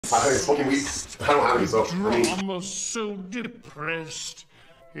I heard it's fucking weak. I don't have any, so. Drama's so depressed,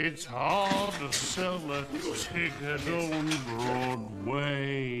 it's hard to sell a ticket on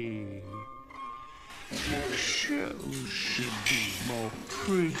Broadway. Shows should be more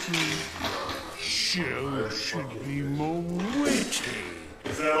pretty. Shows should be more witty.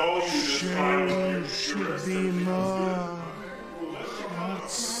 Is that all? Shows should be more.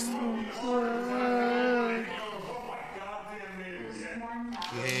 What's the word?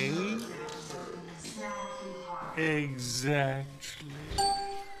 Gay? Exactly.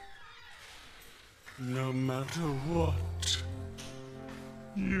 No matter what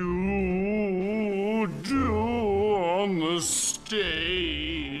you do on the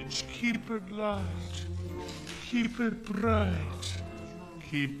stage, keep it light, keep it bright,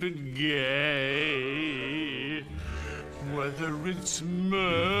 keep it gay. Whether it's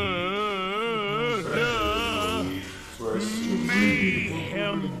murder,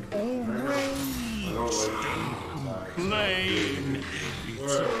 mayhem, or rage, don't complain.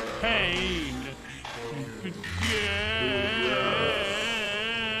 It's a pain. Keep it gay.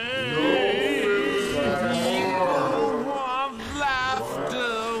 People want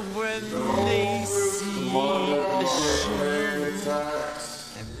laughter when they see the show.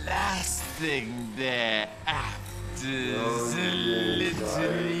 The last thing they're after is a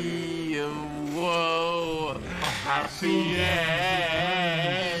litany of woe. A happy ending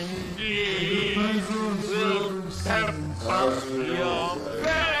will pep up your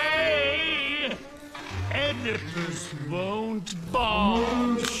pay. Oedipus won't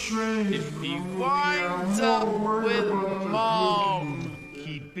bomb if he winds up with mom.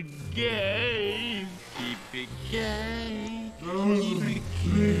 Keep it gay, keep it gay, keep it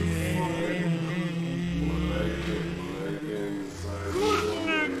gay. Couldn't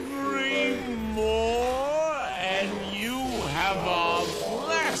agree more, and you have our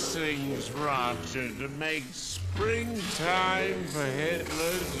blessings granted to make springtime for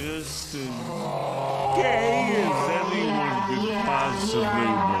Hitler just as gay as anyone could possibly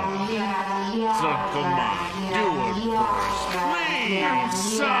want. So come on, do it first, please.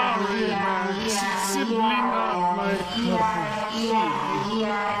 Sorry, Max, it's simply not my cup of tea.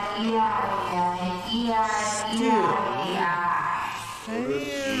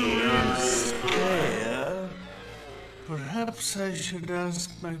 Perhaps I should ask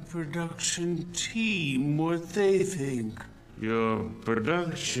my production team what they think. Your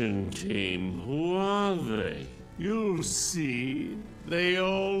production team, who are they? You'll see, they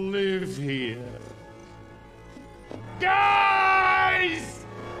all live here. Guys!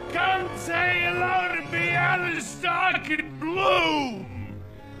 Come say hello to me, Alistair and Bloom!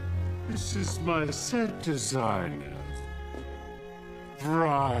 This is my set designer,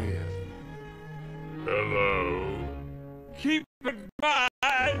 Brian. Hello. Keep it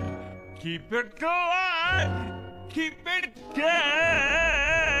bad, keep it going, keep it gay.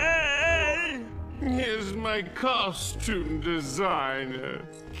 Here's my costume designer,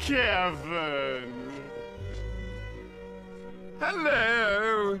 Kevin.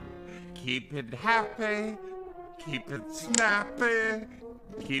 Hello. Keep it happy, keep it snappy,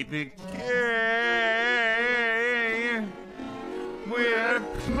 keep it gay. We're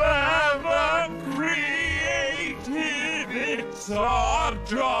clever, creative. It's our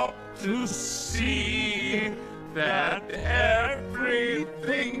job to see that everything's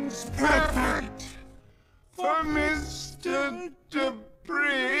perfect for Mr.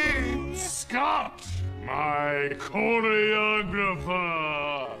 Debris. Scott, my choreographer.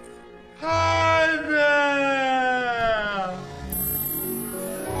 Hi there!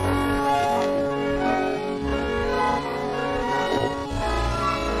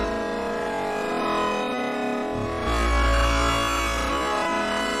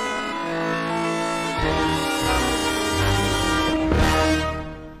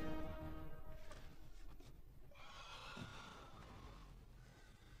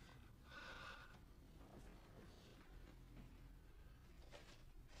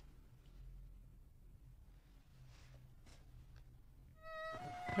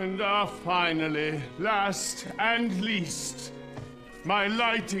 And finally, last and least, my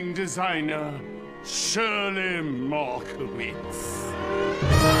lighting designer, Shirley Markowitz.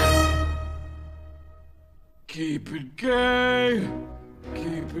 Keep it gay,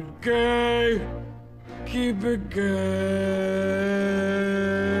 keep it gay, keep it gay.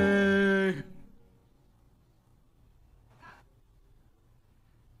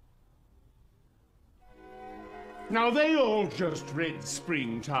 Now, they all just read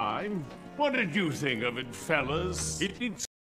Springtime. What did you think of it, fellas? It's